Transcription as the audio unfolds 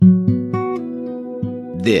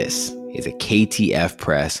This is a KTF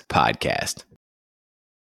Press podcast.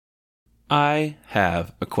 I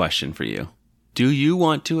have a question for you. Do you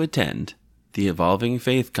want to attend the Evolving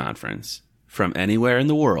Faith Conference from anywhere in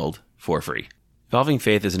the world for free? Evolving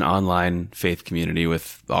Faith is an online faith community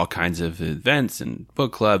with all kinds of events and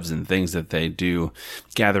book clubs and things that they do,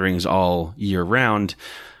 gatherings all year round.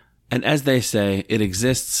 And as they say, it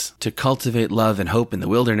exists to cultivate love and hope in the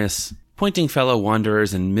wilderness, pointing fellow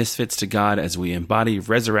wanderers and misfits to God as we embody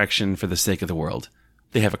resurrection for the sake of the world.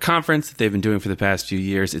 They have a conference that they've been doing for the past few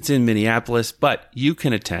years. It's in Minneapolis, but you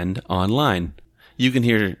can attend online. You can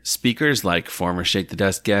hear speakers like former Shake the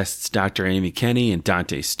Dust guests Dr. Amy Kenny and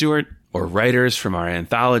Dante Stewart, or writers from our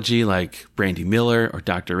anthology like Brandy Miller or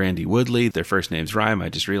Dr. Randy Woodley. Their first names rhyme, I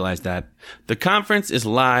just realized that. The conference is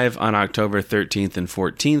live on October 13th and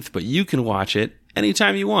 14th, but you can watch it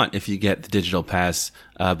anytime you want if you get the digital pass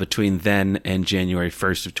between then and January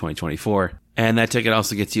 1st of 2024. And that ticket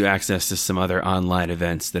also gets you access to some other online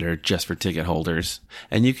events that are just for ticket holders.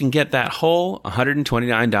 And you can get that whole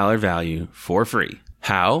 $129 value for free.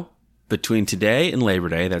 How? Between today and Labor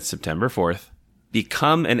Day, that's September 4th,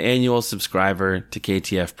 become an annual subscriber to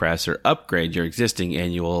KTF Press or upgrade your existing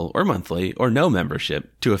annual or monthly or no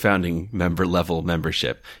membership to a founding member level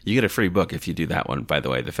membership. You get a free book if you do that one, by the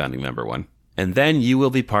way, the founding member one. And then you will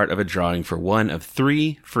be part of a drawing for one of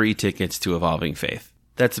 3 free tickets to Evolving Faith.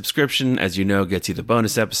 That subscription, as you know, gets you the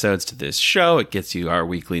bonus episodes to this show. It gets you our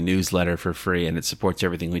weekly newsletter for free, and it supports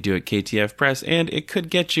everything we do at KTF Press, and it could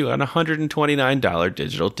get you an $129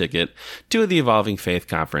 digital ticket to the Evolving Faith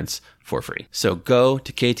Conference for free. So go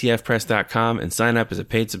to ktfpress.com and sign up as a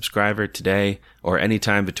paid subscriber today or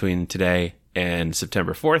anytime between today and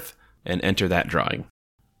September 4th and enter that drawing.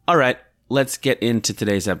 All right, let's get into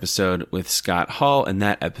today's episode with Scott Hall, and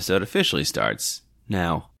that episode officially starts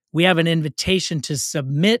now. We have an invitation to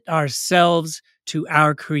submit ourselves to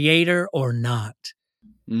our Creator or not.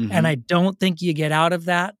 Mm-hmm. And I don't think you get out of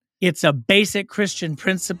that. It's a basic Christian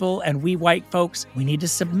principle, and we white folks, we need to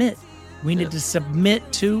submit. We need to submit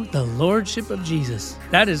to the Lordship of Jesus.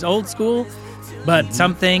 That is old school, but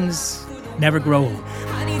some things never grow old.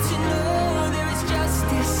 I need to know there is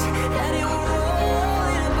justice, that it will roll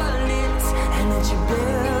in abundance, and that you're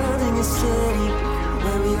building a city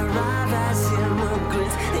where we arrive as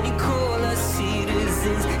immigrants, and you call us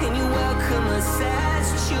citizens, and you welcome us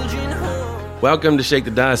as children home. Welcome to Shake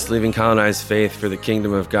the Dust, Leaving Colonized Faith for the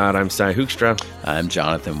Kingdom of God. I'm Cy Hoekstra. I'm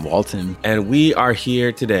Jonathan Walton. And we are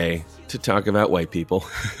here today to talk about white people.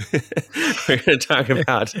 We're going to talk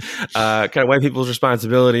about kind of white people's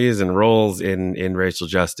responsibilities and roles in racial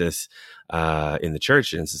justice in the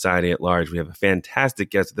church and in society at large. We have a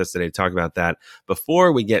fantastic guest with us today to talk about that.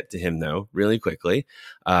 Before we get to him, though, really quickly,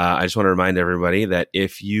 I just want to remind everybody that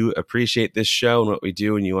if you appreciate this show and what we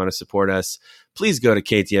do and you want to support us, please go to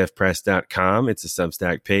ktfpress.com. It's a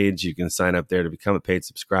Substack page. You can sign up there to become a paid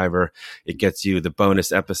subscriber. It gets you the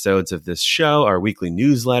bonus episodes of this show, our weekly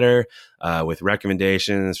newsletter with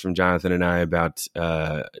recommendations from Jonathan and I about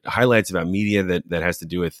highlights about media that has to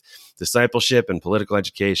do with discipleship and political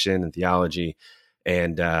education and theology.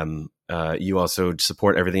 And you also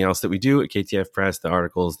support everything else that we do at KTF Press, the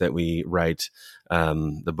articles that we write,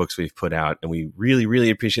 the books we've put out. And we really, really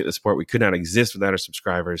appreciate the support. We could not exist without our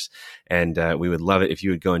subscribers. And we would love it if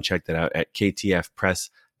you would go and check that out at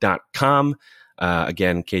ktfpress.com.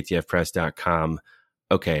 Again, ktfpress.com.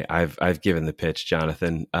 Okay, I've given the pitch,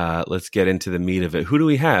 Jonathan. Let's get into the meat of it. Who do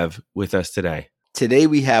we have with us today? Today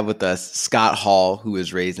we have with us Scott Hall, who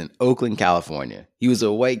was raised in Oakland, California. He was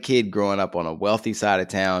a white kid growing up on a wealthy side of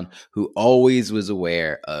town who always was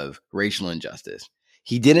aware of racial injustice.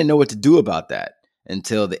 He didn't know what to do about that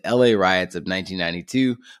until the LA riots of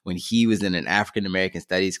 1992 when he was in an African American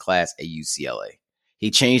Studies class at UCLA.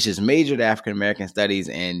 He changed his major to African American Studies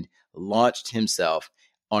and launched himself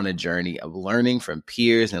on a journey of learning from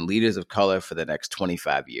peers and leaders of color for the next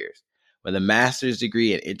 25 years. With a master's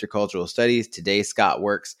degree in intercultural studies, today Scott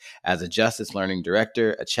works as a justice learning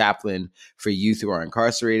director, a chaplain for youth who are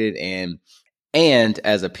incarcerated, and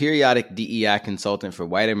as a periodic DEI consultant for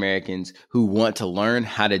white Americans who want to learn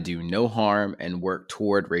how to do no harm and work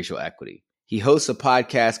toward racial equity. He hosts a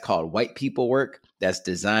podcast called White People Work that's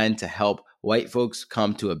designed to help white folks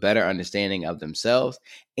come to a better understanding of themselves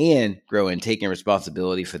and grow in taking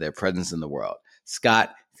responsibility for their presence in the world.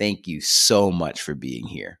 Scott, thank you so much for being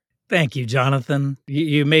here. Thank you, Jonathan.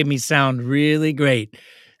 You made me sound really great.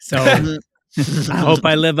 So I hope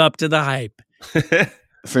I live up to the hype.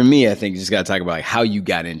 For me, I think you just got to talk about like how you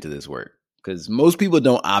got into this work, because most people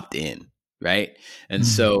don't opt in, right? And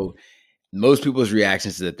so most people's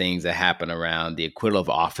reactions to the things that happen around the acquittal of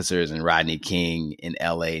officers and Rodney King in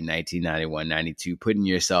LA 1991, 92, putting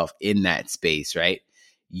yourself in that space, right?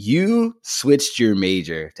 You switched your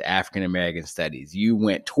major to African American studies. You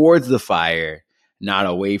went towards the fire, not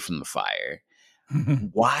away from the fire.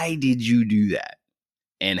 Why did you do that?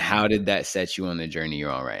 And how did that set you on the journey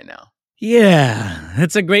you're on right now? Yeah,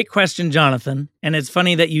 that's a great question, Jonathan. And it's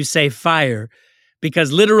funny that you say fire,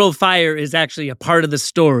 because literal fire is actually a part of the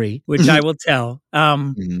story, which I will tell.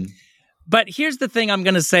 But here's the thing I'm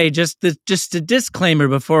going to say, just a disclaimer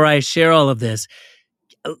before I share all of this.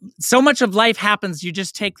 So much of life happens, you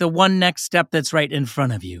just take the one next step that's right in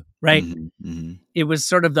front of you, right? It was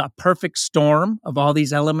sort of the perfect storm of all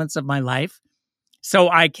these elements of my life. So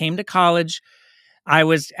I came to college. I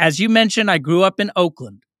was, as you mentioned, I grew up in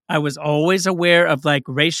Oakland. I was always aware of like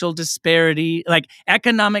racial disparity, like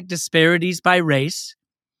economic disparities by race.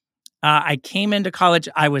 I came into college.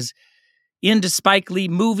 I was into Spike Lee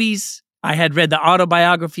movies. I had read the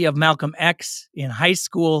autobiography of Malcolm X in high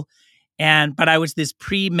school, but I was this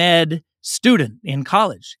pre-med student in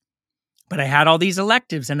college. But I had all these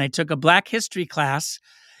electives, and I took a Black history class.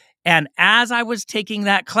 And as I was taking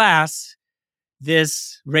that class,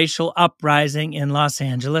 this racial uprising in Los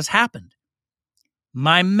Angeles happened.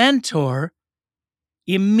 My mentor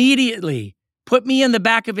immediately put me in the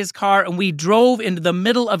back of his car, and we drove into the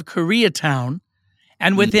middle of Koreatown.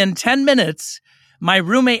 And within 10 minutes, my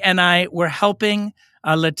roommate and I were helping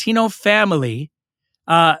a Latino family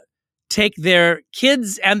take their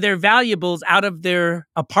kids and their valuables out of their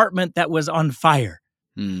apartment that was on fire.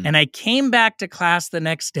 And I came back to class the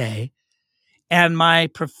next day, and my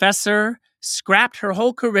professor scrapped her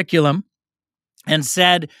whole curriculum and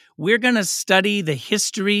said, we're going to study the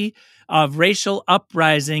history of racial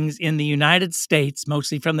uprisings in the United States,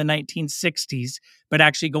 mostly from the 1960s, but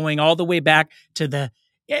actually going all the way back to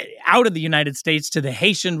out of the United States to the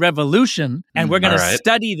Haitian Revolution. And we're going to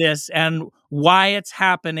study this and why it's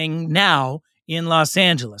happening now in Los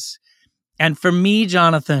Angeles. And for me,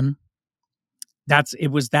 Jonathan,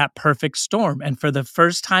 it was that perfect storm. And for the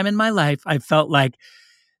first time in my life, I felt like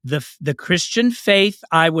the Christian faith,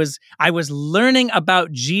 I was learning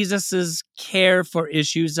about Jesus's care for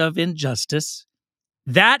issues of injustice.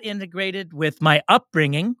 That integrated with my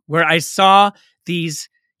upbringing, where I saw these,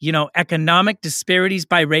 economic disparities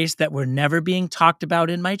by race that were never being talked about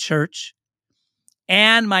in my church,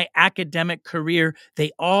 and my academic career, they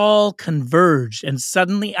all converged. And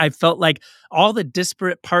suddenly I felt like all the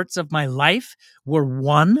disparate parts of my life were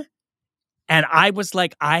one. And I was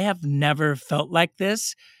like, I have never felt like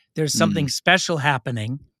this. There's something special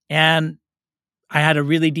happening. And I had a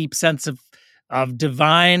really deep sense of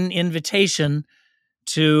divine invitation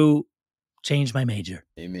to change my major.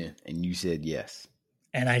 Amen. And you said yes.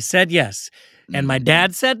 And I said yes. And my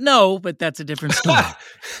dad said no, but that's a different story.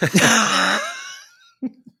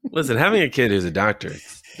 Listen, having a kid who's a doctor,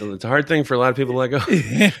 it's a hard thing for a lot of people to let go.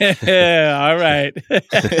 All right.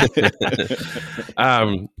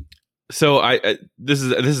 So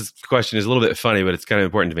this question is a little bit funny, but it's kind of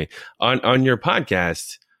important to me. On your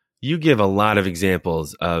podcast, you give a lot of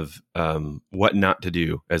examples of what not to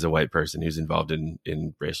do as a white person who's involved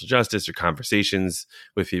in racial justice or conversations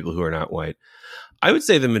with people who are not white. I would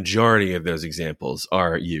say the majority of those examples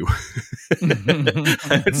are you.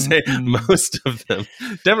 I would say most of them,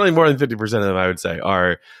 definitely more than 50% of them, I would say,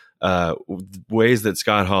 are ways that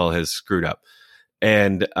Scott Hall has screwed up.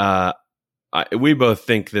 And we both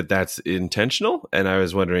think that that's intentional. And I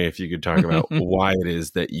was wondering if you could talk about why it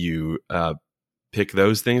is that you pick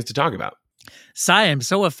those things to talk about. Cy, I'm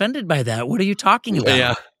so offended by that. What are you talking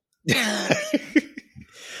about? Yeah.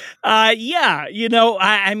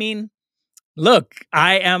 I mean, look,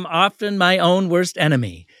 I am often my own worst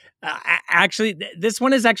enemy. Actually, this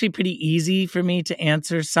one is actually pretty easy for me to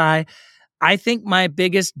answer, Cy. I think my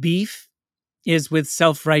biggest beef is with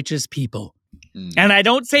self-righteous people. And I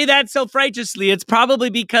don't say that self-righteously. It's probably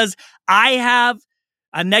because I have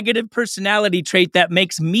a negative personality trait that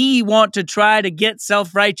makes me want to try to get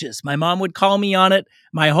self-righteous. My mom would call me on it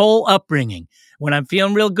my whole upbringing. When I'm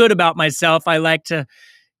feeling real good about myself, I like to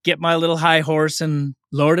get my little high horse and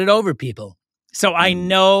lord it over people. So I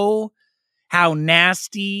know how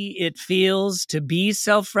nasty it feels to be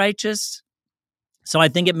self-righteous. So I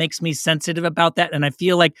think it makes me sensitive about that. And I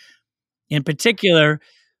feel like, in particular,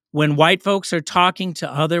 when white folks are talking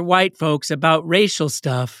to other white folks about racial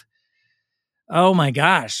stuff, oh my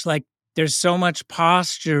gosh, like there's so much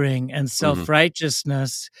posturing and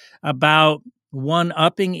self-righteousness about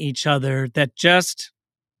one-upping each other that just,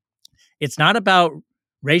 it's not about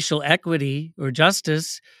racial equity or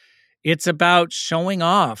justice. It's about showing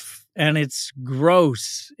off and it's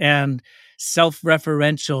gross and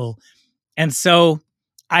self-referential. And so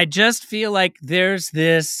I just feel like there's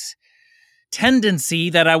this tendency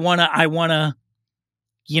that I want to,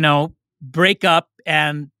 break up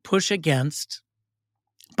and push against.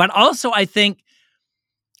 But also I think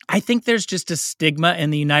there's just a stigma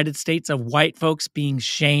in the United States of white folks being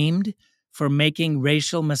shamed for making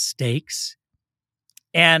racial mistakes.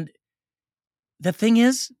 And the thing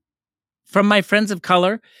is, from my friends of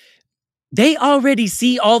color, they already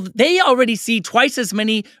see twice as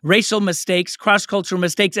many racial mistakes, cross-cultural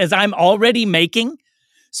mistakes as I'm already making.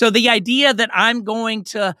 So the idea that I'm going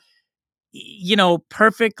to,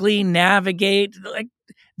 perfectly navigate, like,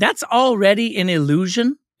 that's already an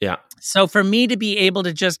illusion. Yeah. So for me to be able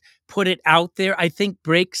to just put it out there, I think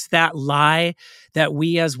breaks that lie that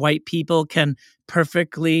we as white people can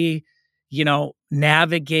perfectly,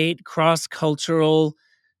 navigate cross-cultural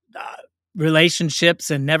relationships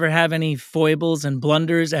and never have any foibles and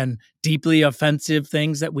blunders and deeply offensive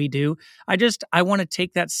things that we do. I want to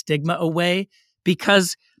take that stigma away,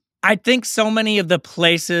 because I think so many of the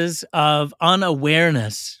places of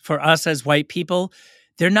unawareness for us as white people,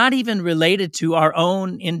 they're not even related to our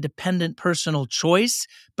own independent personal choice,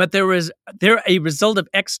 but they're a result of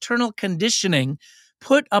external conditioning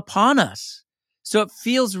put upon us. So it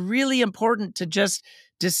feels really important to just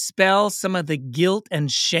dispel some of the guilt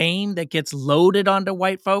and shame that gets loaded onto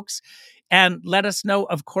white folks and let us know,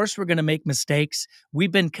 of course, we're going to make mistakes.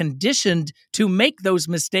 We've been conditioned to make those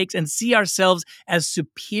mistakes and see ourselves as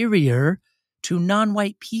superior to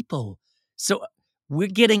non-white people. So we're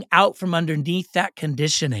getting out from underneath that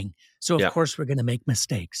conditioning. So, of course, we're going to make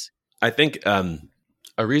mistakes. I think a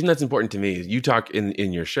reason that's important to me is you talk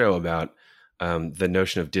in your show about the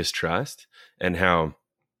notion of distrust and how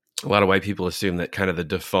a lot of white people assume that kind of the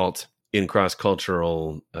default in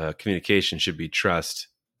cross-cultural communication should be trust,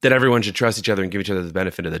 that everyone should trust each other and give each other the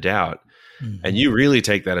benefit of the doubt. Mm-hmm. And you really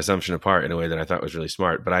take that assumption apart in a way that I thought was really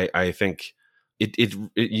smart. But I think it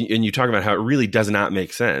and you talk about how it really does not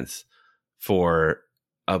make sense for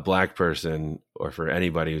a Black person or for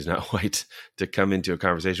anybody who's not white to come into a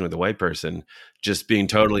conversation with a white person, just being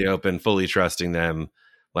totally open, fully trusting them,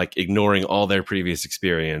 like ignoring all their previous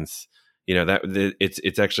experience.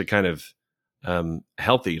 It's actually kind of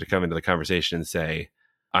healthy to come into the conversation and say,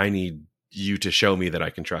 I need you to show me that I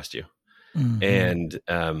can trust you. Mm-hmm.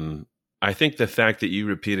 And I think the fact that you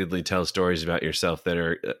repeatedly tell stories about yourself that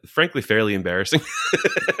are frankly fairly embarrassing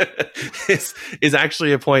is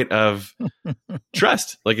actually a point of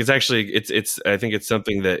trust. Like it's I think it's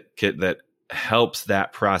something that helps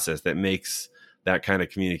that process, that makes that kind of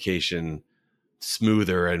communication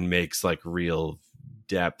smoother and makes like real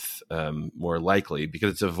depth more likely,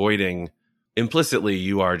 because it's implicitly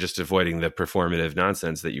you are just avoiding the performative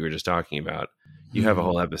nonsense that you were just talking about. You have a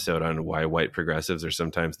whole episode on why white progressives are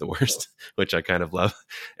sometimes the worst, which I kind of love.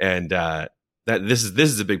 And that this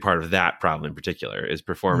is a big part of that problem in particular, is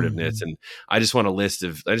performativeness. Mm-hmm. And I just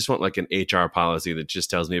want like an HR policy that just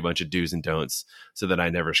tells me a bunch of do's and don'ts so that I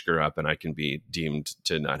never screw up and I can be deemed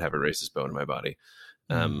to not have a racist bone in my body.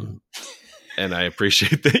 And I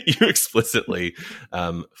appreciate that you explicitly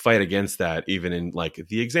fight against that, even in like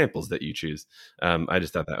the examples that you choose. I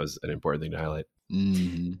just thought that was an important thing to highlight.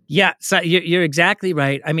 Mm-hmm. Yeah, so you're exactly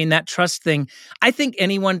right. I mean, that trust thing, I think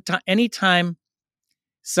anytime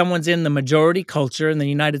someone's in the majority culture in the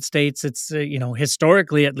United States, it's,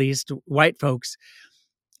 historically at least, white folks,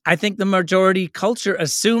 I think the majority culture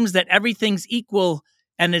assumes that everything's equal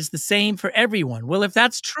and is the same for everyone. Well, if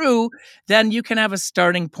that's true, then you can have a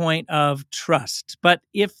starting point of trust. But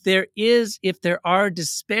if there are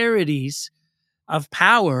disparities of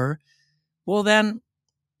power, well, then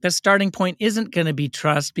the starting point isn't going to be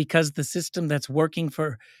trust, because the system that's working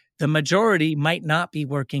for the majority might not be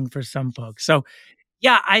working for some folks. So,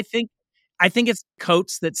 yeah, I think it's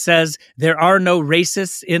Coates that says there are no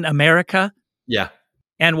racists in America. Yeah.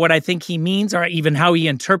 And what I think he means, or even how he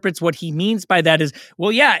interprets what he means by that, is,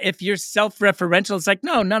 well, yeah, if you're self-referential, it's like,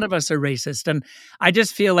 no, none of us are racist. And I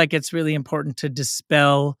just feel like it's really important to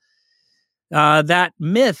dispel that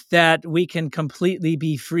myth that we can completely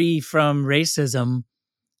be free from racism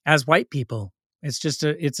as white people.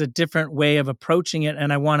 It's a different way of approaching it.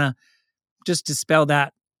 And I want to just dispel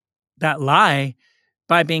that lie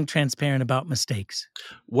by being transparent about mistakes.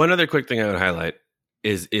 One other quick thing I would highlight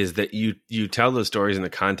is that you tell those stories in the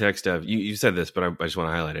context of, you said this, but I just want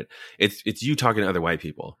to highlight it. It's you talking to other white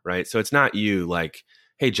people, right? So it's not you like,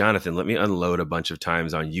 hey, Jonathan, let me unload a bunch of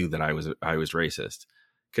times on you that I was racist.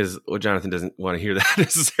 Because Jonathan doesn't want to hear that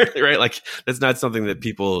necessarily, right? Like that's not something that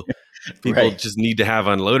people right. just need to have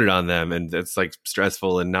unloaded on them, and that's like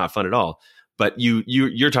stressful and not fun at all. But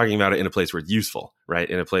you're talking about it in a place where it's useful, right?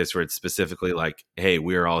 In a place where it's specifically like, hey,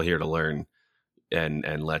 we're all here to learn,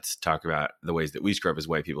 and let's talk about the ways that we screw up as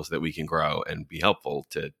white people so that we can grow and be helpful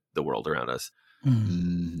to the world around us.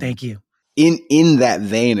 Thank you. In that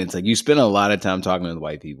vein, it's like you spend a lot of time talking with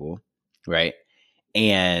white people, right?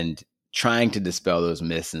 And trying to dispel those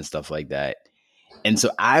myths and stuff like that. And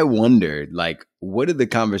so I wondered, like, what did the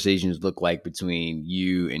conversations look like between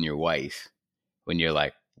you and your wife when you're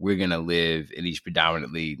like, we're going to live in these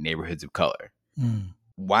predominantly neighborhoods of color?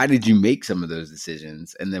 Why did you make some of those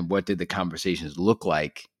decisions? And then what did the conversations look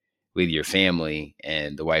like with your family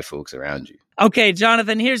and the white folks around you? Okay,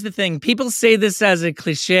 Jonathan, here's the thing. People say this as a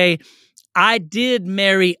cliche. I did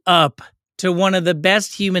marry up to one of the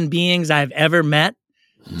best human beings I've ever met.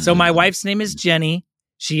 So my wife's name is Jenny.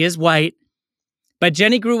 She is white. But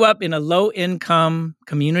Jenny grew up in a low-income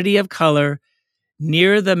community of color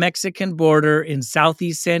near the Mexican border in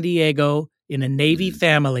Southeast San Diego in a Navy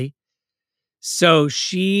family. So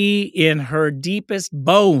she, in her deepest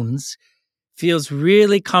bones, feels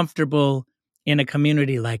really comfortable in a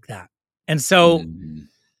community like that. And so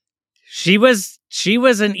she was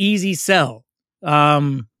an easy sell.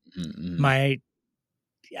 My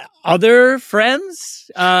other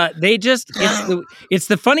friends, they just, it's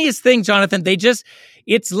the funniest thing, Jonathan.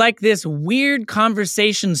 It's like this weird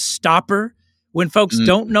conversation stopper when folks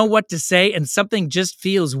don't know what to say and something just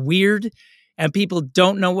feels weird and people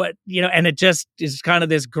don't know what, and it just is kind of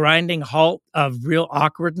this grinding halt of real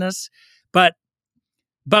awkwardness. But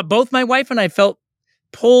both my wife and I felt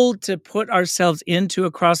pulled to put ourselves into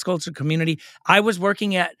a cross-cultural community. I was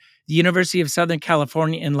working at the University of Southern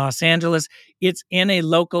California in Los Angeles. It's in the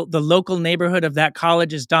local neighborhood of that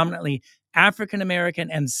college is dominantly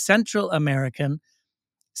African-American and Central American.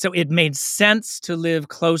 So it made sense to live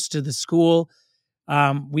close to the school.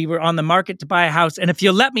 We were on the market to buy a house. And if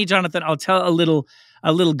you'll let me, Jonathan, I'll tell a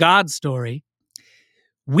little God story.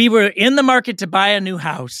 We were in the market to buy a new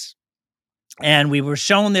house. And we were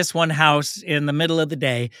shown this one house in the middle of the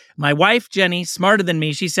day. My wife, Jenny, smarter than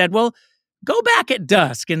me, she said, well, go back at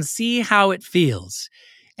dusk and see how it feels.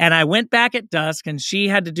 And I went back at dusk and she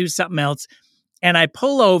had to do something else. And I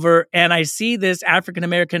pull over and I see this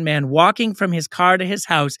African-American man walking from his car to his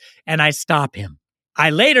house and I stop him.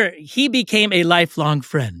 He became a lifelong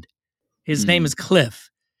friend. His name is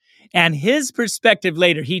Cliff. And his perspective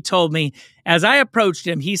later, he told me, as I approached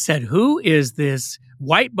him, he said, who is this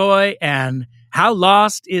white boy and how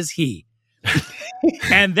lost is he?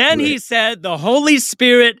 And then he said, the Holy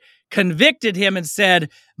Spirit convicted him and said,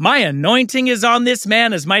 my anointing is on this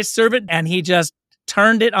man as my servant. And he just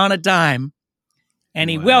turned it on a dime and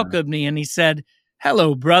he welcomed me and he said,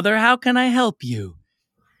 hello, brother, how can I help you?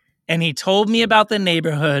 And he told me about the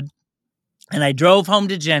neighborhood and I drove home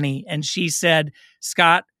to Jenny and she said,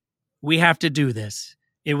 Scott, we have to do this.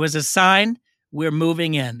 It was a sign. We're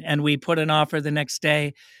moving in. And we put an offer the next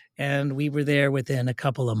day and we were there within a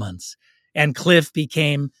couple of months. And Cliff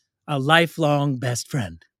became a lifelong best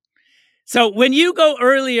friend. So when you go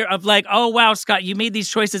earlier of like, oh, wow, Scott, you made these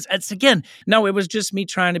choices. It's again, no, it was just me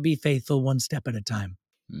trying to be faithful one step at a time.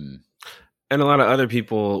 And a lot of other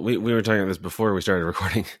people, we were talking about this before we started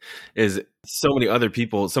recording, is so many other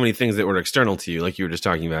people, so many things that were external to you, like you were just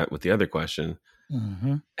talking about with the other question,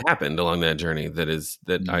 happened along that journey.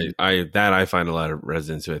 I find a lot of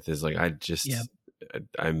resonance with is like,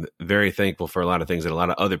 I'm very thankful for a lot of things that a lot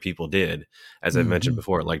of other people did, as I've mentioned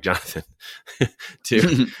before, like Jonathan,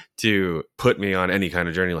 to put me on any kind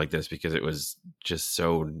of journey like this, because it was just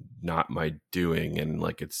so not my doing. And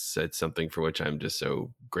like, it's something for which I'm just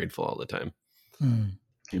so grateful all the time.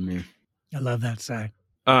 Amen. I love that side.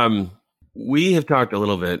 We have talked a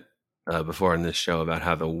little bit before in this show about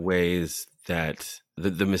how the ways that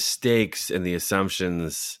the mistakes and the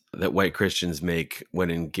assumptions that white Christians make when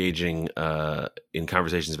engaging in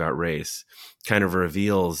conversations about race kind of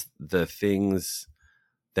reveals the things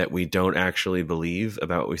that we don't actually believe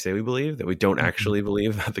about what we say we believe, that we don't actually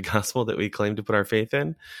believe about the gospel that we claim to put our faith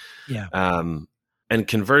in. Yeah. And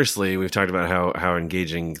conversely, we've talked about how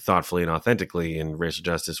engaging thoughtfully and authentically in racial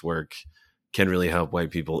justice work can really help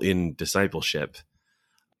white people in discipleship.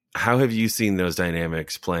 How have you seen those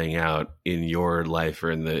dynamics playing out in your life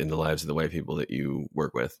or in the lives of the white people that you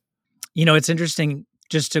work with? You know, it's interesting,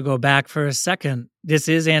 just to go back for a second. This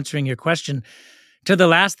is answering your question. To the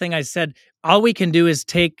last thing I said, all we can do is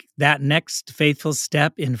take that next faithful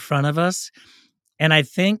step in front of us. And I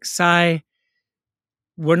think, Sai,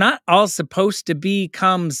 we're not all supposed to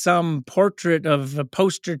become some portrait of a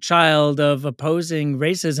poster child of opposing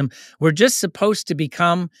racism. We're just supposed to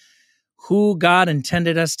become who God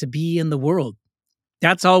intended us to be in the world.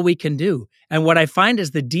 That's all we can do. And what I find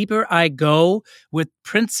is the deeper I go with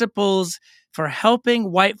principles for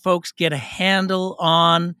helping white folks get a handle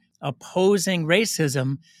on opposing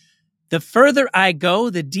racism, the further I go,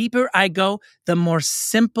 the deeper I go, the more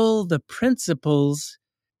simple the principles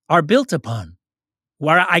are built upon.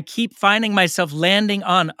 Where I keep finding myself landing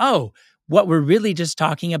on, oh, what we're really just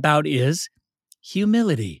talking about is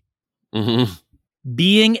humility,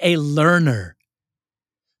 being a learner,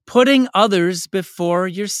 putting others before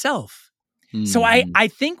yourself. So I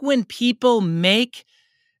think when people make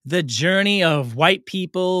the journey of white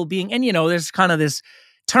people being, and there's kind of this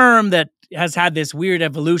term that has had this weird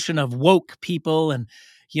evolution of woke people and,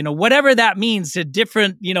 whatever that means to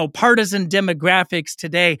different, partisan demographics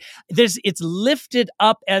today, it's lifted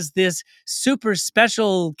up as this super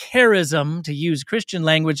special charism, to use Christian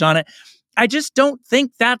language on it. I just don't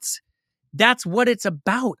think that's what it's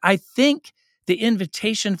about. I think the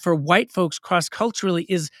invitation for white folks cross-culturally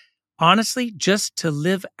is honestly just to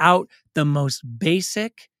live out the most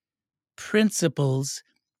basic principles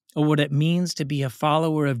of what it means to be a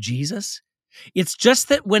follower of Jesus. It's just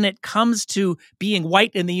that when it comes to being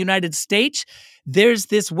white in the United States, there's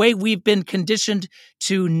this way we've been conditioned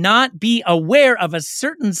to not be aware of a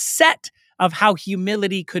certain set of how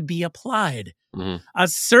humility could be applied, a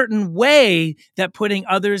certain way that putting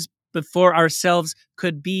others before ourselves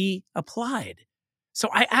could be applied. So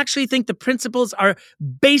I actually think the principles are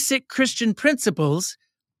basic Christian principles,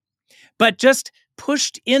 but just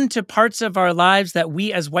pushed into parts of our lives that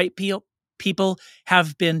we as white people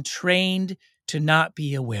have been trained to not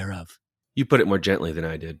be aware of. You put it more gently than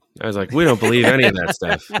I did. I was like, we don't believe any of that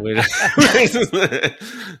stuff.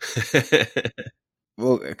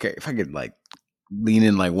 Well, okay, if I could lean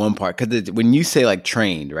in one part, because when you say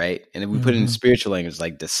trained, right? And if we put it in spiritual language,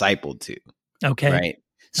 discipled to. Okay. Right.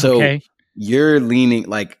 So you're leaning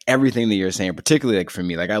everything that you're saying, particularly for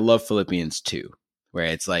me, I love Philippians 2, where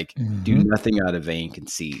it's do nothing out of vain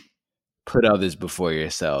conceit, put others before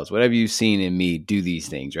yourselves. Whatever you've seen in me, do these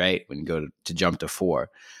things, right? When you go to jump to 4.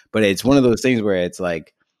 But it's one of those things where it's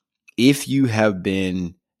if you have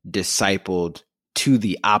been discipled to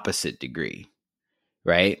the opposite degree,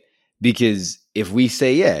 right? Because if we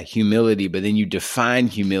say, humility, but then you define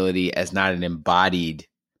humility as not an embodied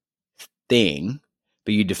thing,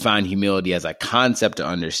 but you define humility as a concept to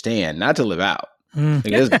understand, not to live out. What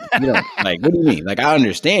do you mean? I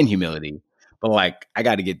understand humility, but I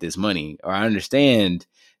got to get this money, or I understand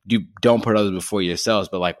don't put others before yourselves,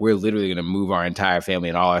 but we're literally going to move our entire family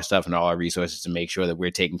and all our stuff and all our resources to make sure that we're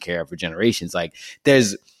taken care of for generations.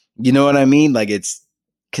 There's, you know what I mean? It's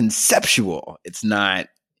conceptual. It's not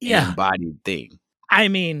an embodied thing. I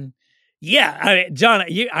mean, John,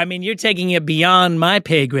 you're taking it beyond my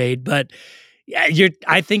pay grade, but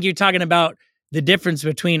I think you're talking about the difference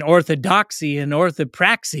between orthodoxy and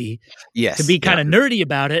orthopraxy. Yes. To be kind of nerdy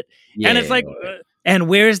about it. Yeah, and it's and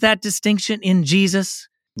where's that distinction in Jesus?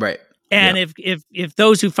 Right. And if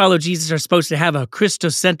those who follow Jesus are supposed to have a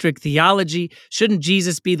Christocentric theology, shouldn't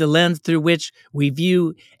Jesus be the lens through which we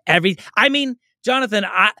view everything? I mean, Jonathan,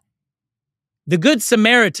 the Good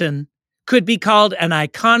Samaritan could be called an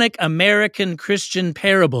iconic American Christian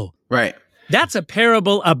parable. Right. That's a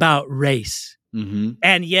parable about race.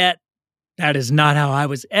 And yet, that is not how I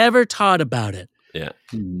was ever taught about it. Yeah.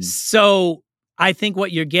 So I think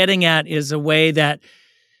what you're getting at is a way that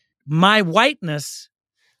my whiteness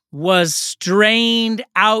was strained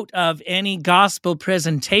out of any gospel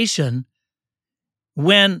presentation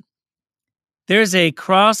when there's a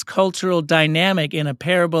cross-cultural dynamic in a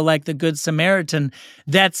parable like the Good Samaritan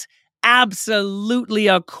that's absolutely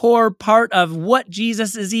a core part of what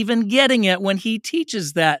Jesus is even getting at when he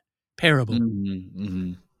teaches that parable.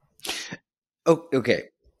 Oh, okay.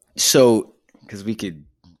 So, because we could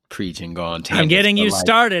preach and go on tangents. I'm getting you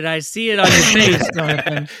started. I see it on your face,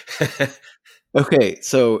 Jonathan. Okay,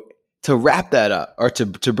 so to wrap that up, or to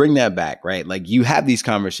bring that back, right? You have these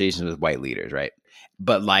conversations with white leaders, right?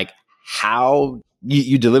 But how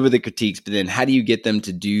you deliver the critiques, but then how do you get them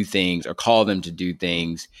to do things or call them to do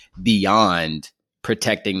things beyond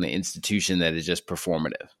protecting the institution that is just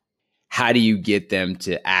performative? How do you get them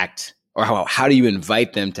to act, or how do you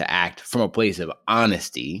invite them to act from a place of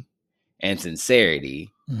honesty and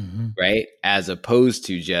sincerity, right? As opposed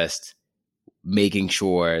to just making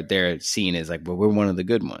sure they're seen as well, we're one of the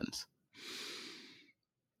good ones.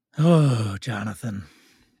 Oh, Jonathan.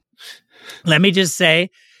 Let me just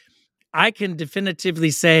say, I can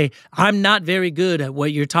definitively say I'm not very good at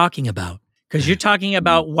what you're talking about, because you're talking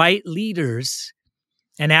about white leaders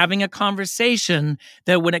and having a conversation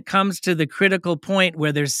that when it comes to the critical point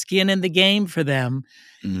where there's skin in the game for them,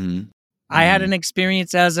 I had an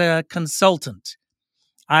experience as a consultant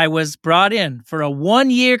I was brought in for a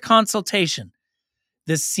 1-year consultation.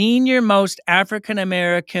 The senior most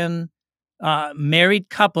African-American married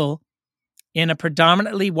couple in a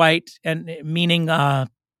predominantly white, and meaning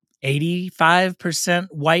 85%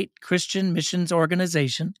 white Christian missions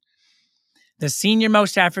organization. The senior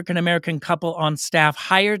most African-American couple on staff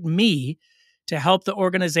hired me to help the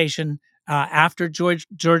organization after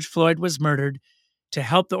George Floyd was murdered, to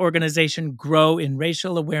help the organization grow in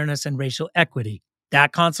racial awareness and racial equity.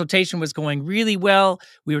 That consultation was going really well.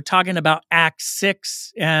 We were talking about Act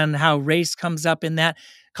 6 and how race comes up in that.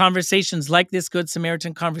 Conversations like this Good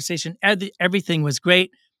Samaritan conversation, everything was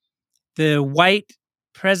great. The white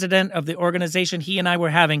president of the organization, he and I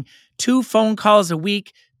were having 2 phone calls a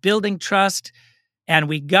week, building trust. And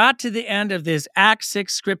we got to the end of this Act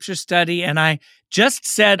 6 scripture study, and I just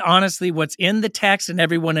said, honestly, what's in the text, and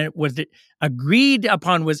everyone was agreed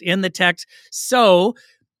upon was in the text. So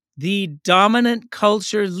the dominant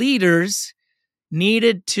culture leaders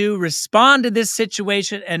needed to respond to this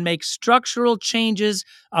situation and make structural changes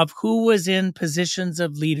of who was in positions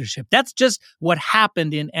of leadership. That's just what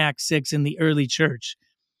happened in Act 6 in the early church.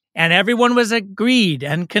 And everyone was agreed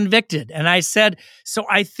and convicted. And I said, so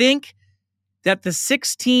I think that the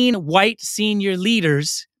 16 white senior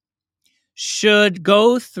leaders should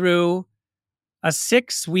go through a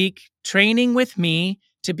 6-week training with me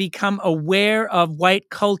to become aware of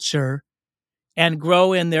white culture and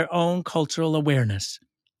grow in their own cultural awareness.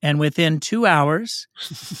 And within 2 hours,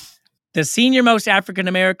 the senior most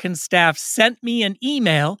African-American staff sent me an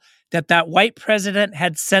email that white president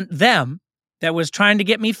had sent them that was trying to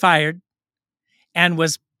get me fired and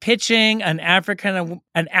was pitching an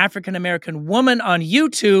African-American woman on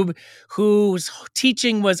YouTube whose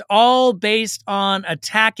teaching was all based on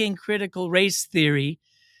attacking critical race theory.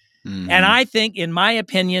 Mm-hmm. And I think, in my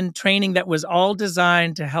opinion, training that was all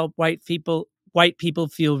designed to help white people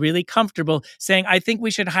feel really comfortable, saying, I think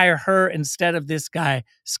we should hire her instead of this guy,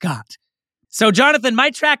 Scott. So, Jonathan,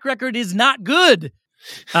 my track record is not good.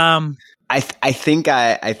 I think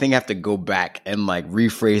I have to go back and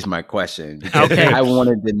rephrase my question, because okay. I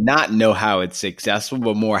wanted to not know how it's successful,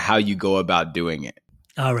 but more how you go about doing it.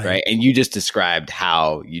 All right. Right. And you just described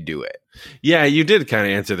how you do it. Yeah, you did kind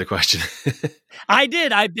of answer the question. I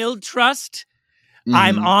did. I build trust. Mm-hmm.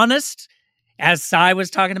 I'm honest. As Sai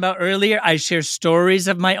was talking about earlier, I share stories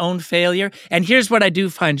of my own failure. And here's what I do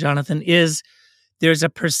find, Jonathan, is there's a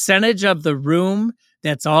percentage of the room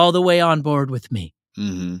that's all the way on board with me.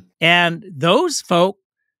 Mm-hmm. And those folk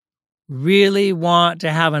really want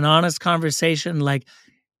to have an honest conversation, like,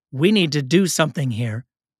 we need to do something here.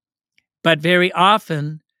 But very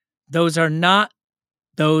often, those are not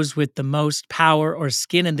those with the most power or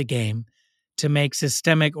skin in the game to make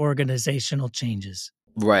systemic organizational changes.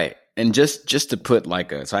 Right. And just to put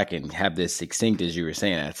so I can have this succinct, as you were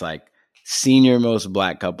saying, it's like senior most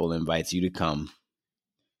black couple invites you to come.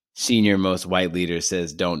 Senior most white leader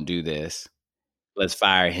says, don't do this. Let's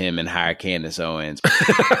fire him and hire Candace Owens.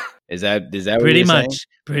 Is that what pretty you're much? Saying?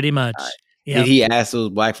 Pretty much. Yep. Did he ask those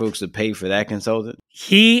black folks to pay for that consultant?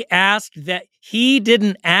 He asked that. He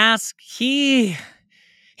didn't ask. He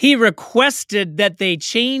requested that they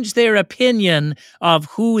change their opinion of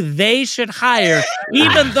who they should hire,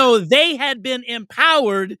 even though they had been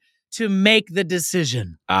empowered to make the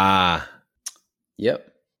decision. Yep.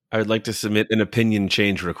 I would like to submit an opinion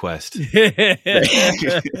change request.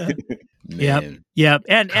 Yep.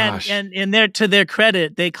 And to their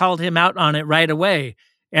credit, they called him out on it right away.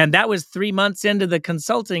 And that was 3 months into the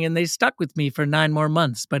consulting, and they stuck with me for 9 more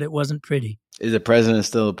months, but it wasn't pretty. Is the president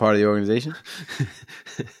still a part of the organization?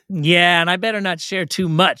 Yeah, and I better not share too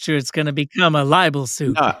much, or it's going to become a libel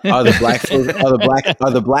suit. Are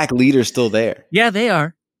the black leaders still there? Yeah, they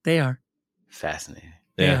are. They are. Fascinating.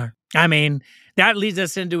 They are. I mean, that leads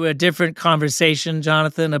us into a different conversation,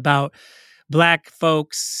 Jonathan, about black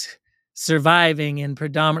folks surviving in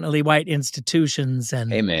predominantly white institutions.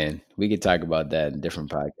 And hey, man, we could talk about that in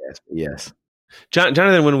different podcasts. But yes.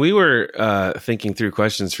 Jonathan, when we were thinking through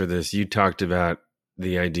questions for this, you talked about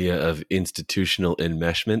the idea of institutional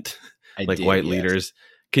enmeshment, white leaders.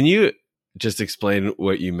 Can you just explain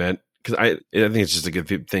what you meant? Because I think it's just a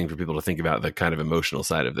good thing for people to think about, the kind of emotional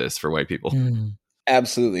side of this for white people. Mm.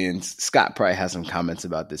 Absolutely. And Scott probably has some comments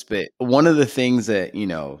about this. But one of the things that,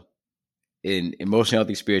 in emotional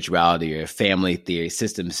healthy spirituality or family theory,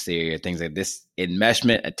 systems theory, or things like this,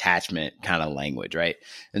 enmeshment, attachment kind of language, right?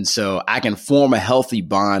 And so I can form a healthy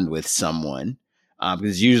bond with someone because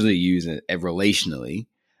it's usually used relationally.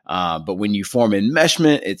 But when you form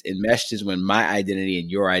enmeshment, it's enmeshed is when my identity and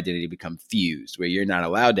your identity become fused, where you're not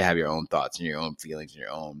allowed to have your own thoughts and your own feelings and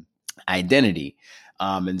your own identity.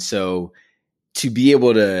 And so to be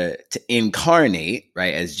able to incarnate,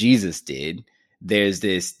 right, as Jesus did, there's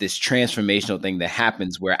this transformational thing that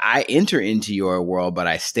happens where I enter into your world, but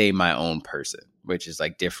I stay my own person, which is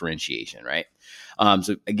like differentiation, right?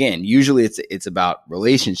 So again, usually it's about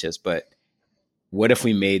relationships, but what if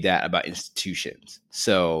we made that about institutions?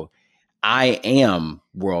 So I am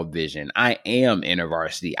World Vision. I am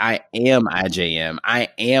InterVarsity. I am IJM. I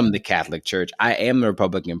am the Catholic Church. I am the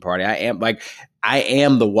Republican Party. I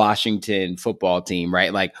am the Washington football team,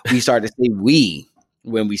 right? Like we start to say we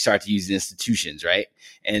when we start to use institutions, right?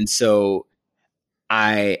 And so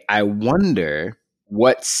I wonder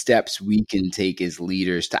what steps we can take as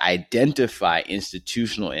leaders to identify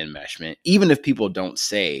institutional enmeshment, even if people don't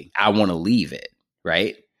say, I want to leave it,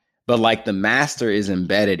 right? But like the master is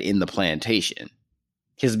embedded in the plantation.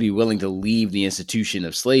 He has to be willing to leave the institution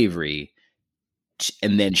of slavery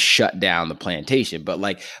and then shut down the plantation.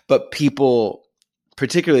 But people,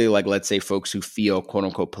 particularly like, let's say folks who feel quote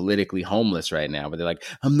unquote politically homeless right now, but they're like,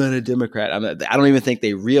 I'm not a Democrat. I don't even think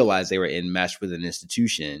they realized they were enmeshed with an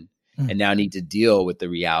institution and now need to deal with the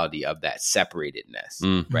reality of that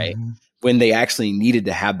separatedness, right? When they actually needed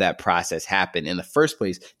to have that process happen in the first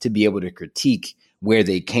place to be able to critique where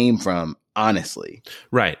they came from honestly.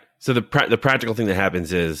 Right. So the practical thing that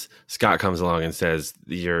happens is Scott comes along and says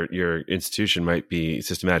your institution might be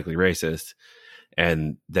systematically racist,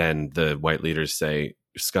 and then the white leaders say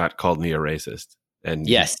Scott called me a racist, and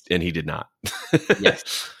yes, and he did not.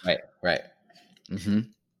 Yes, right. Mm-hmm.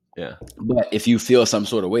 Yeah, but if you feel some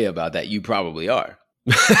sort of way about that, you probably are.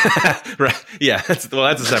 Right. Yeah. That's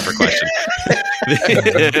a separate question.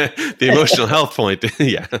 The emotional health point.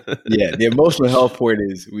 Yeah. Yeah. The emotional health point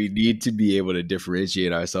is we need to be able to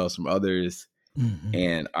differentiate ourselves from others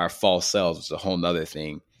and our false selves is a whole nother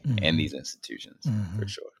thing and these institutions for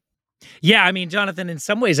sure. Yeah. I mean, Jonathan, in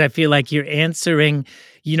some ways, I feel like you're answering,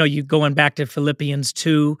 you going back to Philippians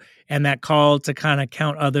 2 and that call to kind of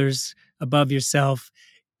count others above yourself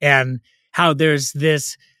and how there's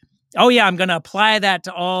this, oh yeah, I'm going to apply that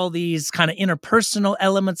to all these kind of interpersonal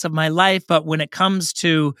elements of my life. But when it comes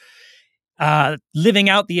to living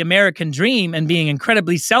out the American dream and being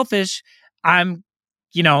incredibly selfish, I'm,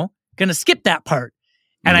 going to skip that part.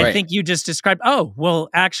 And I think you just described, oh, well,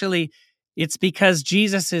 actually, it's because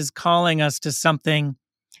Jesus is calling us to something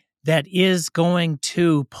that is going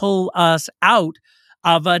to pull us out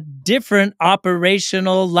of a different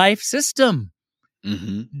operational life system.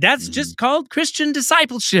 That's just called Christian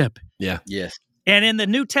discipleship. Yeah. Yes. And in the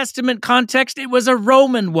New Testament context, it was a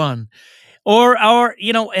Roman one. Or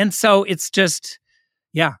and so it's just,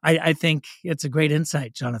 yeah, I think it's a great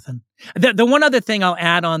insight, Jonathan. The one other thing I'll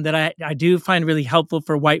add on that I do find really helpful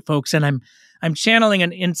for white folks, and I'm channeling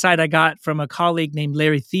an insight I got from a colleague named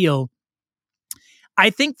Larry Thiel.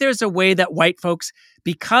 I think there's a way that white folks,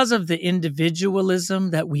 because of the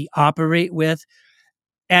individualism that we operate with,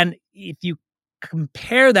 and if you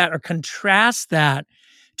compare that or contrast that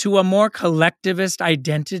to a more collectivist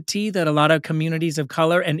identity that a lot of communities of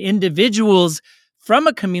color and individuals from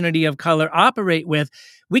a community of color operate with,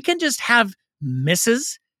 we can just have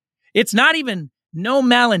misses. It's not even no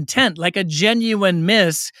malintent, like a genuine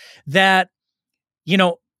miss that,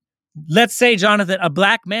 let's say, Jonathan, a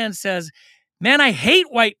black man says, man, I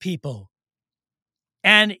hate white people.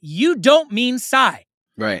 And you don't mean Cy.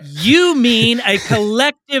 Right. You mean a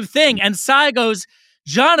collective thing. And Cy goes,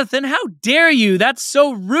 Jonathan, how dare you? That's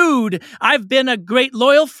so rude. I've been a great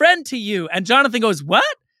loyal friend to you. And Jonathan goes, what?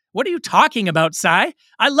 What are you talking about, Cy?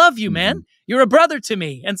 I love you, man. You're a brother to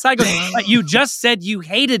me. And Cy goes, but you just said you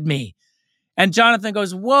hated me. And Jonathan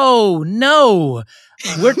goes, whoa, no.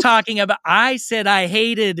 We're talking about, I said I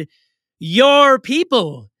hated your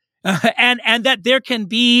people. And that there can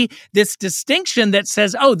be this distinction that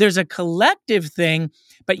says, oh, there's a collective thing,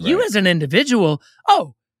 but you as an individual,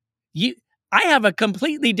 I have a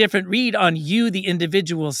completely different read on you, the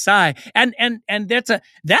individual Cy. And that's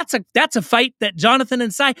a fight that Jonathan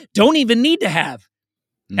and Cy don't even need to have.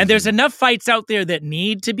 And there's enough fights out there that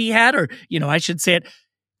need to be had, or, I should say it,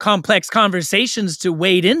 complex conversations to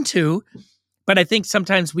wade into. But I think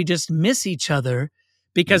sometimes we just miss each other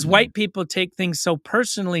because white people take things so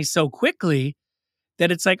personally so quickly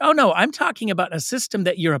that it's like, oh no, I'm talking about a system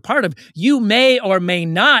that you're a part of. You may or may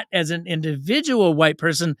not, as an individual white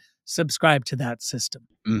person, subscribe to that system.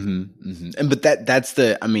 But that's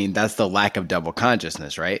the lack of double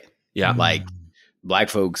consciousness, right? Yeah. Like black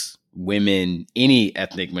folks, women, any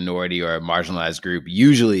ethnic minority or a marginalized group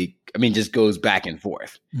usually, just goes back and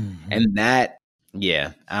forth. And that,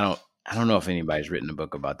 I don't know if anybody's written a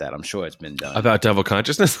book about that. I'm sure it's been done. About double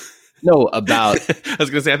consciousness? No, about I was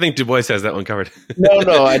going to say, I think Du Bois has that one covered.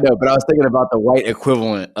 no, I know, but I was thinking about the white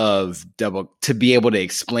equivalent of double to be able to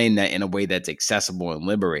explain that in a way that's accessible and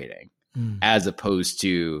liberating, as opposed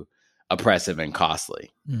to oppressive and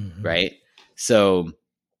costly, right? So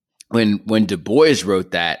when Du Bois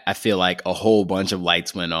wrote that, I feel like a whole bunch of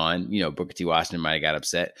lights went on. You know, Booker T. Washington might have got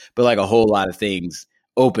upset, but like a whole lot of things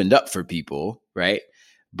opened up for people, right?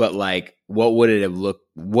 But like, what would it have looked?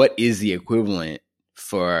 What is the equivalent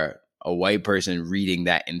for a white person reading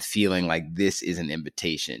that and feeling like this is an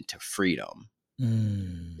invitation to freedom,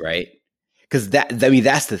 right? Because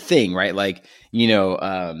that's the thing, right? Like, you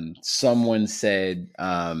know, someone said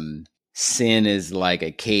sin is like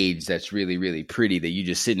a cage that's really, really pretty that you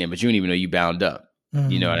just sitting in, but you don't even know you bound up.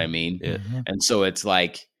 You know what I mean? Yeah. And so it's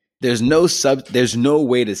like there's no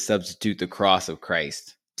way to substitute the cross of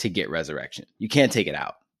Christ to get resurrection. You can't take it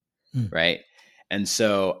out, right? And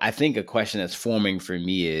so I think a question that's forming for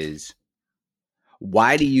me is,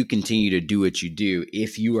 why do you continue to do what you do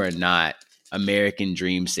if you are not American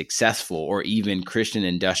dream successful or even Christian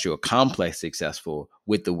industrial complex successful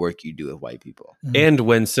with the work you do with white people? And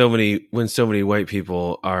when so many white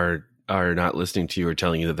people are not listening to you or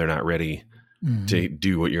telling you that they're not ready to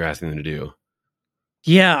do what you're asking them to do.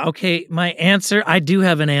 Yeah, okay. My answer, I do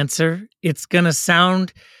have an answer. It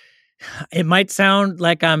might sound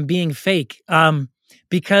like I'm being fake,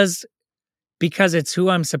 because it's who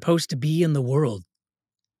I'm supposed to be in the world.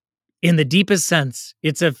 In the deepest sense,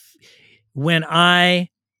 when I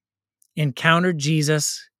encountered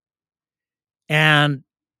Jesus and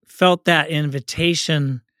felt that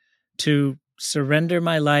invitation to surrender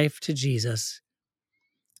my life to Jesus,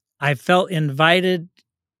 I felt invited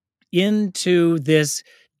into this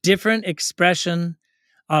different expression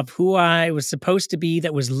of who I was supposed to be,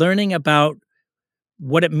 that was learning about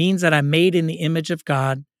what it means that I'm made in the image of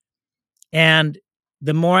God. And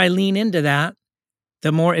the more I lean into that,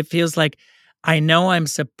 the more it feels like I know I'm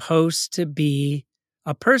supposed to be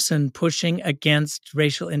a person pushing against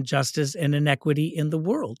racial injustice and inequity in the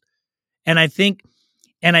world. And I think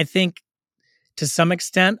to some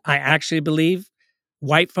extent, I actually believe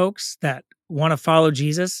white folks that want to follow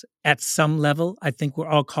Jesus at some level, I think we're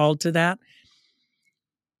all called to that.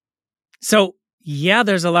 So yeah,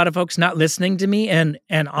 there's a lot of folks not listening to me. And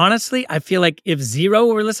honestly, I feel like if zero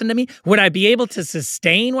were listening to me, would I be able to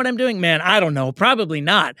sustain what I'm doing? Man, I don't know. Probably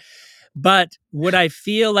not. But would I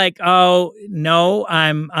feel like, oh no,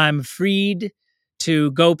 I'm freed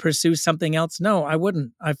to go pursue something else? No, I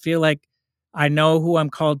wouldn't. I feel like I know who I'm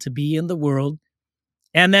called to be in the world.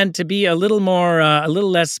 And then to be a little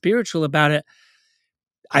less spiritual about it,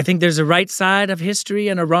 I think there's a right side of history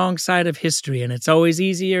and a wrong side of history. And it's always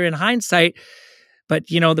easier in hindsight. But,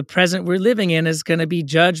 you know, the present we're living in is going to be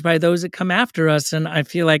judged by those that come after us. And I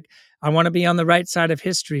feel like I want to be on the right side of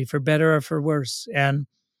history, for better or for worse. And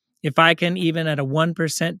if I can, even at a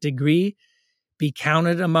 1% degree, be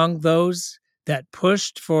counted among those that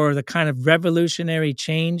pushed for the kind of revolutionary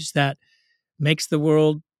change that makes the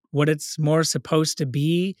world what it's more supposed to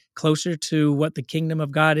be, closer to what the kingdom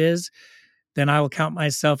of God is, then I will count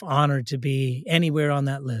myself honored to be anywhere on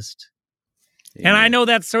that list. Amen. And I know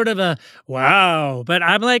that's sort of a wow, but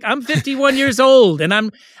I'm 51 years old, and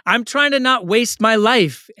I'm trying to not waste my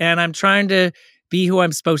life, and I'm trying to be who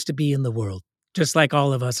I'm supposed to be in the world, just like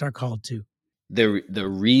all of us are called to. The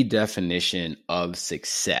redefinition of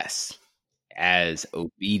success as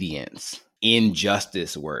obedience in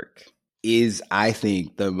justice work is, I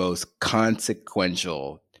think, the most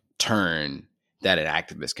consequential turn that an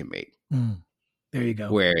activist can make. There you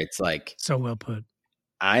go. Where it's like, so well put.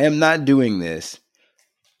 I am not doing this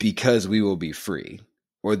because we will be free,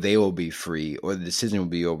 or they will be free, or the decision will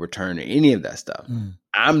be overturned, or any of that stuff.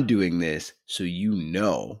 I'm doing this so you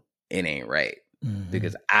know it ain't right,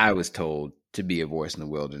 because I was told to be a voice in the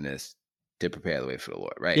wilderness to prepare the way for the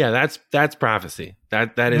Lord, right? Yeah, that's prophecy.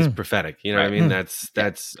 That is prophetic. You know what I mean?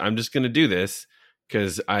 That's I'm just going to do this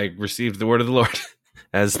because I received the word of the Lord,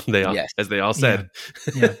 as they all said.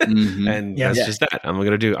 Yeah. And that's just that. I'm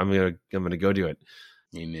going to go do it.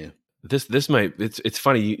 Amen. This might, it's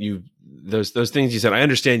funny. You those things you said, I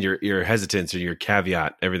understand your hesitance or your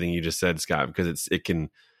caveat, everything you just said, Scott, because it can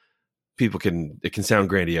sound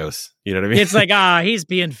grandiose. You know what I mean? It's like, he's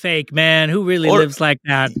being fake, man. Who really lives like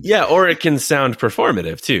that? Yeah. Or it can sound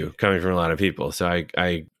performative too, coming from a lot of people. So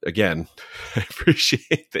I again, I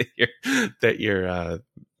appreciate that you're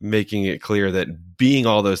making it clear that being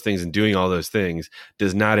all those things and doing all those things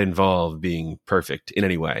does not involve being perfect in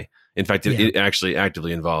any way. In fact, it actually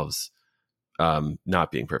actively involves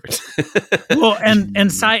not being perfect. Well,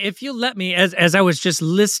 and Sai, if you let me, as I was just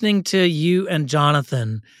listening to you and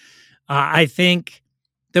Jonathan, I think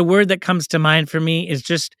the word that comes to mind for me is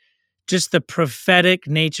just the prophetic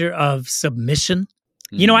nature of submission.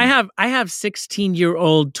 You know, I have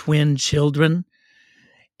 16-year-old twin children.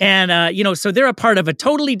 And, so they're a part of a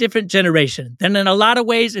totally different generation that in a lot of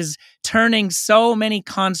ways is turning so many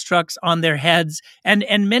constructs on their heads and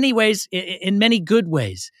in many ways, in many good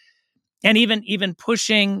ways. And even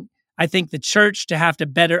pushing, I think, the church to have to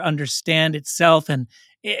better understand itself and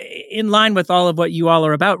in line with all of what you all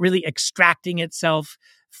are about, really extracting itself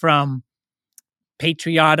from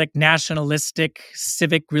patriotic, nationalistic,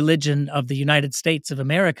 civic religion of the United States of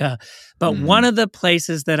America. But one of the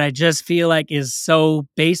places that I just feel like is so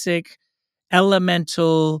basic,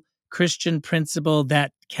 elemental Christian principle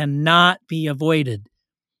that cannot be avoided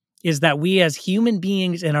is that we as human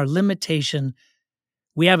beings in our limitation,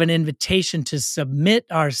 we have an invitation to submit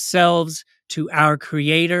ourselves to our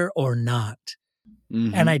Creator or not.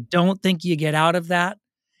 And I don't think you get out of that.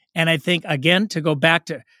 And I think, again, to go back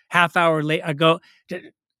to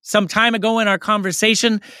some time ago in our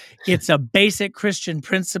conversation, it's a basic Christian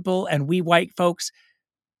principle. And we white folks,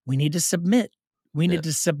 we need to submit. We need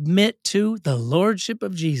to submit to the lordship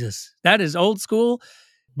of Jesus. That is old school,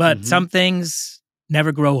 but some things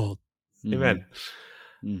never grow old. Amen.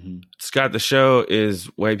 Scott, the show is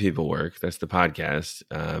White People Work. That's the podcast.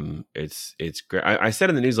 It's great. I said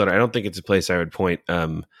in the newsletter, I don't think it's a place I would point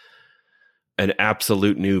an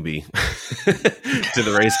absolute newbie to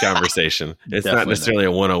the race conversation. It's not necessarily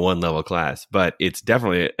a 101 level class, but it's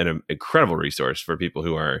definitely an incredible resource for people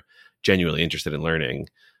who are genuinely interested in learning,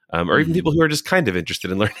 or even people who are just kind of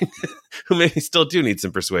interested in learning, who maybe still do need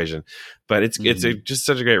some persuasion. But it's just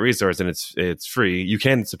such a great resource, and it's free. You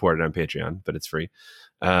can support it on Patreon, but it's free.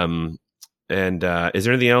 And is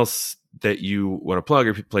there anything else that you want to plug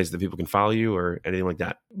or places that people can follow you or anything like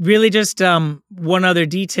that? Really just one other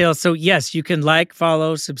detail. So yes, you can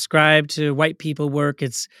follow, subscribe to White People Work.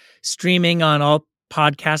 It's streaming on all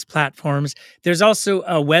podcast platforms. There's also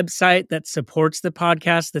a website that supports the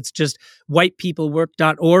podcast. That's just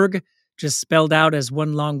whitepeoplework.org, just spelled out as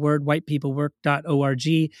one long word,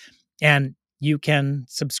 whitepeoplework.org. And you can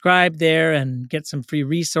subscribe there and get some free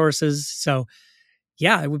resources. So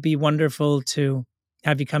yeah, it would be wonderful to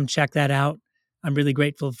have you come check that out. I'm really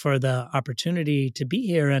grateful for the opportunity to be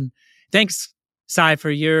here. And thanks, Cy, for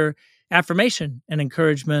your affirmation and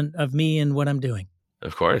encouragement of me and what I'm doing.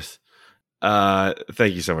 Of course.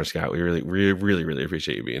 Thank you so much, Scott. We really, really, really, really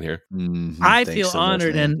appreciate you being here. I feel so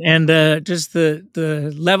honored, and just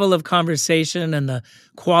the level of conversation and the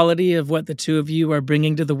quality of what the two of you are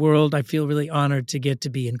bringing to the world. I feel really honored to get to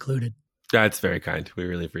be included. That's very kind. We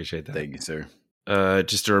really appreciate that. Thank you, sir.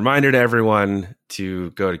 Just a reminder to everyone to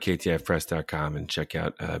go to ktfpress.com and check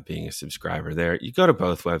out being a subscriber there. You go to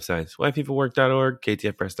both websites, whitepeoplework.org,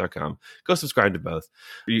 ktfpress.com. Go subscribe to both.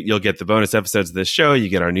 You'll get the bonus episodes of this show. You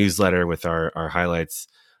get our newsletter with our highlights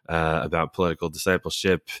about political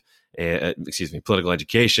discipleship, political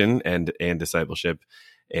education and discipleship.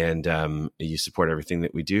 And you support everything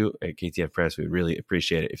that we do at KTF Press. We would really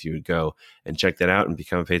appreciate it if you would go and check that out and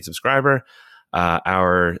become a paid subscriber.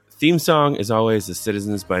 Our theme song is always The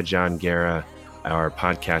Citizens by John Guerra. Our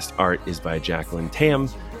podcast art is by Jacqueline Tam,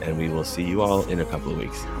 and we will see you all in a couple of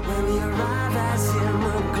weeks. When we arrive as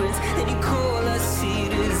immigrants, and you call us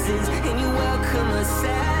citizens, and you welcome us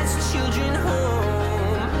as children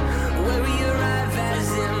home. Where we arrive as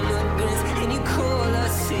immigrants, and you call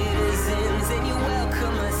us citizens, and you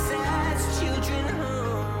welcome us as children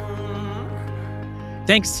home.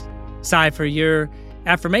 Thanks, Cy, for your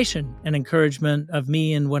affirmation and encouragement of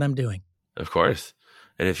me and what I'm doing. Of course.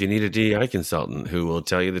 And if you need a DEI consultant who will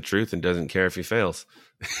tell you the truth and doesn't care if he fails,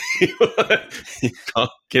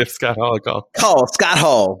 give Scott Hall a call. Call Scott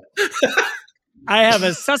Hall. I have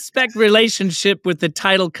a suspect relationship with the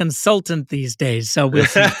title consultant these days, so we'll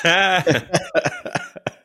see.